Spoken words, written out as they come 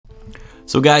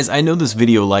So guys, I know this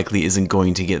video likely isn't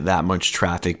going to get that much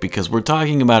traffic because we're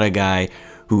talking about a guy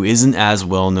who isn't as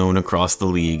well known across the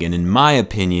league, and in my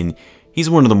opinion, he's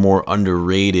one of the more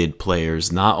underrated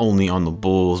players, not only on the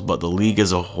Bulls, but the league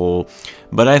as a whole.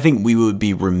 But I think we would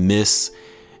be remiss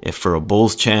if for a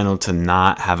Bulls channel to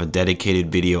not have a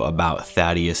dedicated video about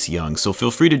Thaddeus Young. So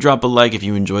feel free to drop a like if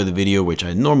you enjoy the video, which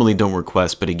I normally don't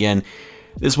request, but again,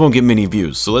 this won't get many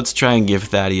views. So let's try and give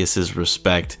Thaddeus his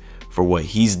respect for what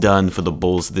he's done for the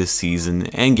Bulls this season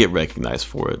and get recognized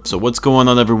for it. So what's going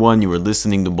on, everyone? You are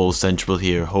listening to Bulls Central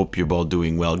here. Hope you're all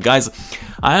doing well. Guys,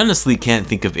 I honestly can't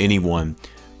think of anyone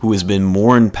who has been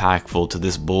more impactful to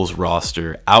this Bulls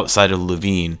roster outside of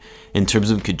Lavine in terms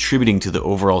of contributing to the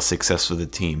overall success of the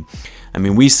team. I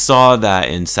mean, we saw that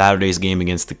in Saturday's game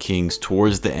against the Kings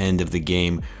towards the end of the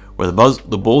game, where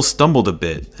the Bulls stumbled a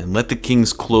bit and let the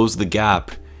Kings close the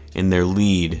gap in their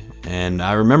lead. And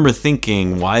I remember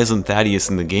thinking, why isn't Thaddeus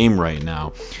in the game right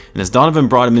now? And as Donovan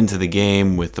brought him into the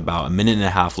game with about a minute and a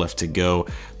half left to go,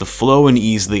 the flow and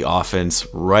ease of the offense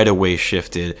right away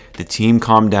shifted. The team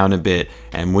calmed down a bit,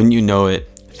 and wouldn't you know it,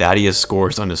 Thaddeus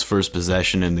scores on his first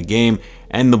possession in the game,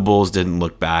 and the Bulls didn't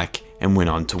look back and went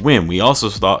on to win. We also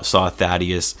saw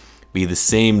Thaddeus be the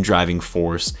same driving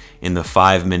force in the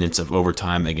 5 minutes of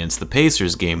overtime against the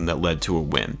Pacers game that led to a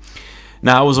win.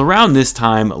 Now, it was around this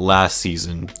time last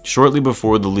season, shortly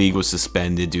before the league was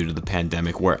suspended due to the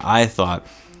pandemic, where I thought,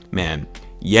 man,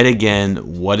 yet again,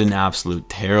 what an absolute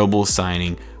terrible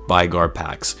signing by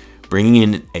Garpax, bringing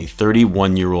in a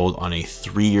 31-year-old on a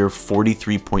 3-year,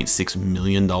 $43.6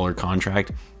 million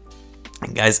contract.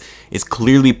 And guys, it's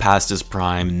clearly past his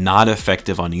prime, not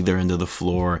effective on either end of the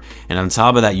floor, and on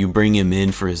top of that, you bring him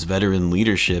in for his veteran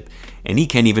leadership, and he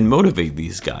can't even motivate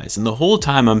these guys. And the whole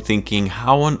time I'm thinking,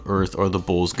 how on earth are the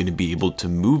Bulls going to be able to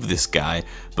move this guy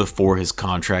before his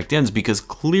contract ends? Because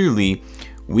clearly,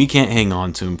 we can't hang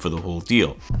on to him for the whole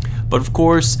deal. But of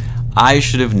course, I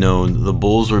should have known the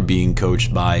Bulls were being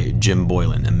coached by Jim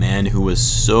Boylen, a man who was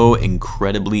so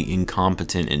incredibly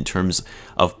incompetent in terms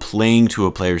of playing to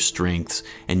a player's strengths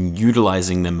and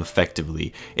utilizing them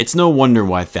effectively. It's no wonder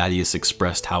why Thaddeus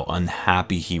expressed how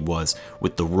unhappy he was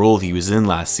with the role he was in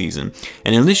last season.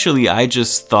 And initially, I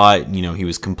just thought, he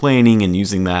was complaining and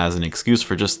using that as an excuse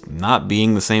for just not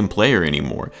being the same player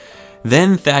anymore.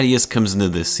 Then Thaddeus comes into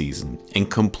this season and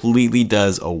completely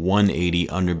does a 180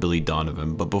 under Billy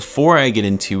Donovan. But before I get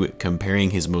into it, comparing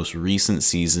his most recent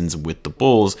seasons with the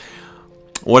Bulls,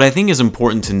 what I think is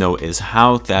important to note is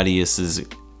how Thaddeus's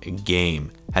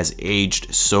game has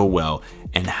aged so well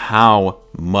and how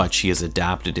much he has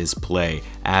adapted his play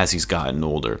as he's gotten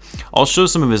older. I'll show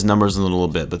some of his numbers in a little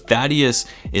bit, but Thaddeus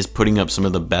is putting up some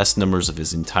of the best numbers of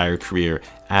his entire career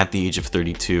at the age of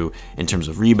 32 in terms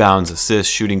of rebounds,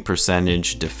 assists, shooting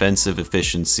percentage, defensive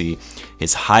efficiency,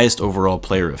 his highest overall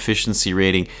player efficiency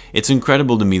rating. It's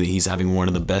incredible to me that he's having one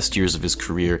of the best years of his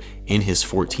career in his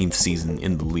 14th season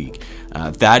in the league.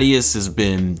 Thaddeus has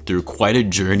been through quite a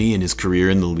journey in his career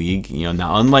in the league.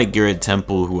 Now unlike Garrett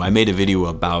Temple, who I made a video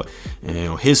about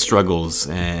his struggles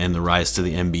and the rise to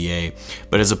the NBA,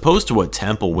 but as opposed to what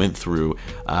Temple went through,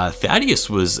 Thaddeus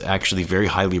was actually very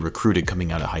highly recruited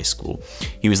coming out of high school.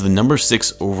 He was the number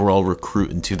 6 overall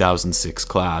recruit in 2006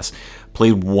 class,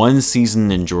 played 1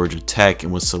 season in Georgia Tech,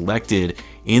 and was selected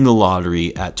in the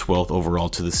lottery at 12th overall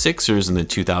to the Sixers in the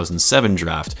 2007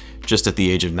 draft, just at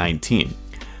the age of 19.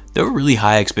 There were really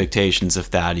high expectations of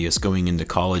Thaddeus going into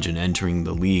college and entering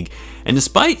the league, and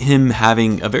despite him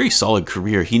having a very solid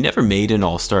career, he never made an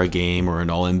All-Star game or an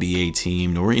All-NBA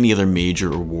team, nor any other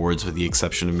major awards with the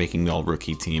exception of making the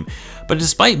All-Rookie team. But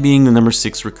despite being the number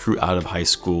 6 recruit out of high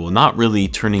school, not really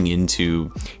turning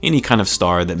into any kind of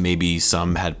star that maybe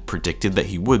some had predicted that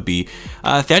he would be,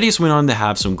 Thaddeus went on to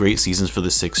have some great seasons for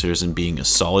the Sixers and being a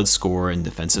solid scorer and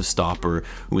defensive stopper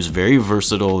who was very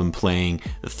versatile in playing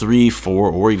the 3,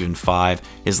 4, or even 5.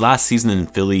 His last season in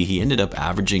Philly, he ended up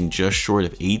averaging just short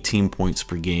of 18 points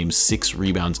per game, 6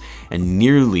 rebounds, and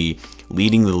nearly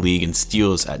leading the league in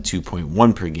steals at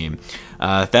 2.1 per game.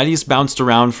 Thaddeus bounced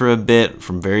around for a bit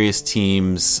from various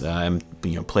teams,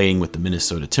 playing with the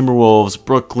Minnesota Timberwolves,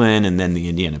 Brooklyn, and then the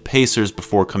Indiana Pacers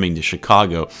before coming to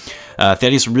Chicago.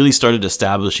 Thaddeus really started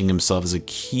establishing himself as a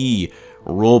key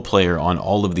role player on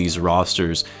all of these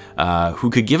rosters, who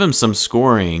could give him some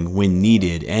scoring when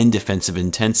needed and defensive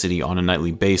intensity on a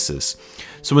nightly basis.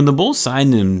 So when the Bulls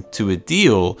signed him to a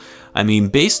deal, I mean,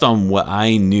 based on what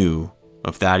I knew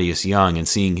of Thaddeus Young and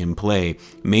seeing him play,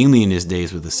 mainly in his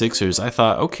days with the Sixers, I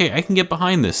thought, okay, I can get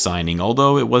behind this signing,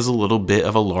 although it was a little bit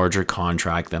of a larger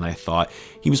contract than I thought.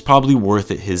 He was probably worth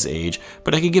at his age,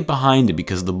 but I could get behind it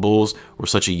because the Bulls were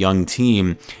such a young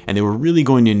team, and they were really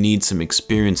going to need some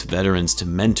experienced veterans to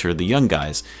mentor the young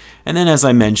guys. And then, as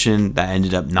I mentioned, that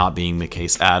ended up not being the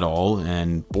case at all,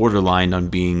 and borderlined on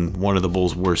being one of the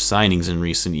Bulls' worst signings in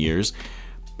recent years.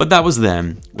 But that was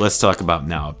then. Let's talk about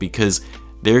now, because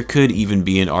there could even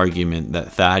be an argument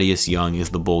that Thaddeus Young is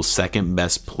the Bulls' second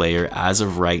best player as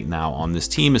of right now on this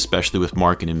team, especially with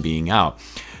Markkanen being out.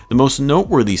 The most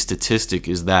noteworthy statistic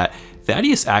is that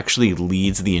Thaddeus actually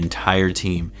leads the entire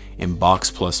team in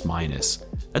box plus minus.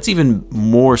 That's even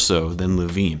more so than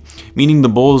Lavine, meaning the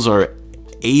Bulls are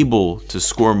able to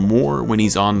score more when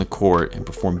he's on the court and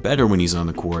perform better when he's on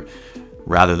the court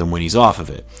rather than when he's off of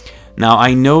it. Now,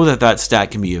 I know that that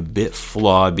stat can be a bit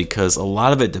flawed because a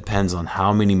lot of it depends on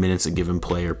how many minutes a given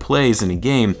player plays in a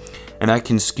game, and that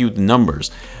can skew the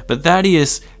numbers. But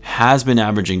Thaddeus has been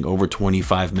averaging over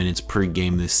 25 minutes per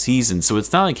game this season, so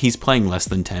it's not like he's playing less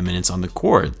than 10 minutes on the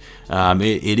court.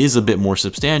 It is a bit more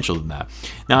substantial than that.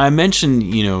 Now, I mentioned,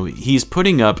 he's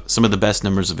putting up some of the best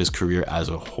numbers of his career as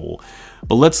a whole.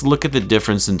 But let's look at the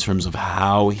difference in terms of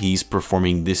how he's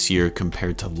performing this year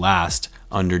compared to last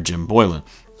under Jim Boylen.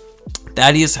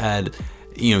 Thaddeus had,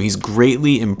 he's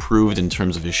greatly improved in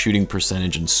terms of his shooting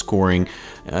percentage and scoring.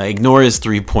 Ignore his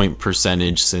three-point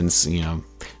percentage since,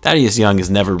 Thaddeus Young has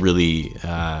never really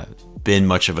been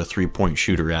much of a three-point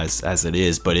shooter as it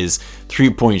is, but his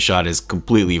three-point shot has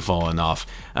completely fallen off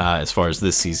as far as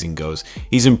this season goes.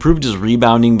 He's improved his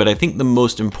rebounding, but I think the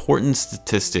most important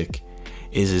statistic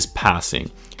is his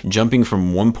passing, jumping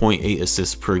from 1.8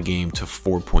 assists per game to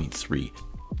 4.3.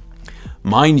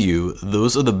 Mind you,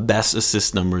 those are the best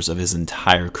assist numbers of his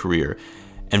entire career,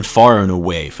 and far and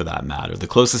away for that matter. The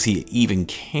closest he even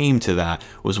came to that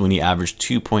was when he averaged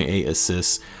 2.8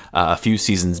 assists a few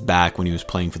seasons back when he was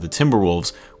playing for the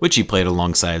Timberwolves, which he played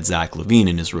alongside Zach Lavine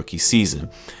in his rookie season.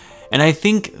 And I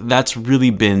think that's really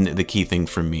been the key thing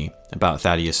for me about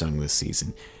Thaddeus Young this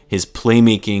season. His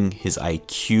playmaking, his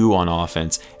IQ on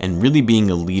offense, and really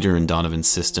being a leader in Donovan's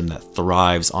system that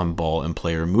thrives on ball and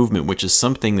player movement, which is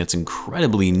something that's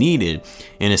incredibly needed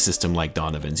in a system like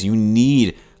Donovan's. You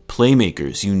need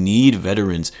playmakers, you need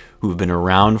veterans who have been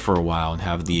around for a while and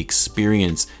have the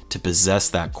experience to possess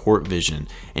that court vision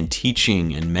and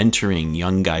teaching and mentoring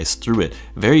young guys through it.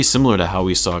 Very similar to how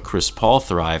we saw Chris Paul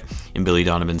thrive in Billy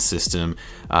Donovan's system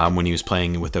when he was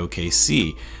playing with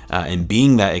OKC. And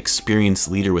being that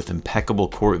experienced leader with impeccable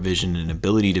court vision and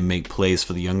ability to make plays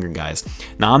for the younger guys.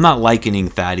 Now, I'm not likening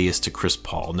Thaddeus to Chris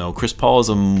Paul. No, Chris Paul is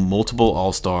a multiple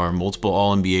All-Star, multiple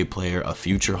All-NBA player, a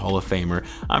future Hall of Famer.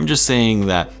 I'm just saying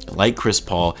that, like Chris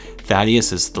Paul, Thaddeus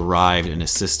has thrived in a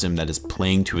system that is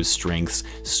playing to his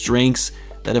strengths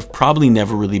that have probably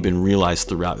never really been realized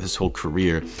throughout his whole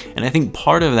career. And I think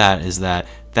part of that is that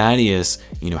Thaddeus,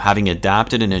 having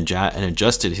adapted and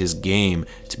adjusted his game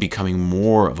to becoming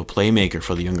more of a playmaker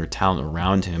for the younger talent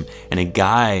around him, and a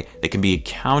guy that can be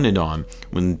counted on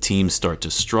when teams start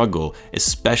to struggle,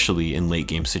 especially in late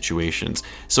game situations.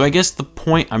 So I guess the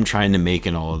point I'm trying to make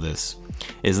in all of this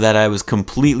is that I was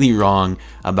completely wrong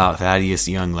about Thaddeus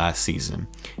Young last season,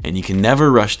 and you can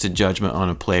never rush to judgment on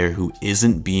a player who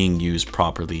isn't being used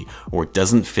properly or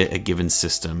doesn't fit a given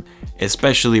system,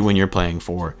 especially when you're playing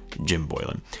for Jim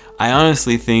Boylen. I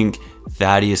honestly think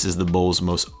Thaddeus is the Bulls'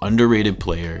 most underrated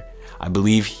player. I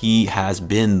believe he has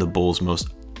been the Bulls' most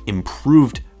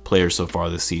improved player so far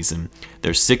this season.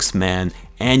 Their sixth man,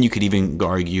 and you could even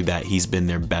argue that he's been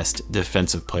their best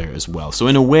defensive player as well. So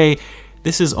in a way,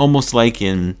 this is almost like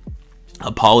an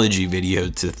apology video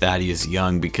to Thaddeus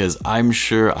Young, because I'm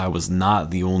sure I was not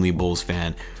the only Bulls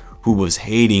fan who was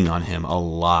hating on him a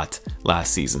lot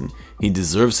last season. He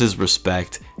deserves his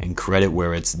respect and credit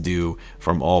where it's due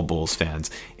from all Bulls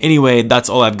fans. Anyway, that's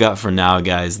all I've got for now,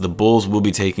 guys. The Bulls will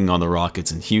be taking on the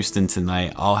Rockets in Houston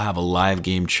tonight. I'll have a live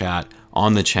game chat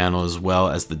on the channel as well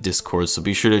as the Discord, so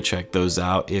be sure to check those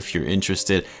out if you're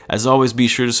interested. As always, be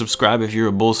sure to subscribe if you're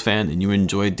a Bulls fan and you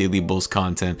enjoy daily Bulls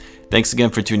content. Thanks again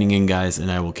for tuning in, guys, and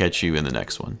I will catch you in the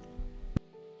next one.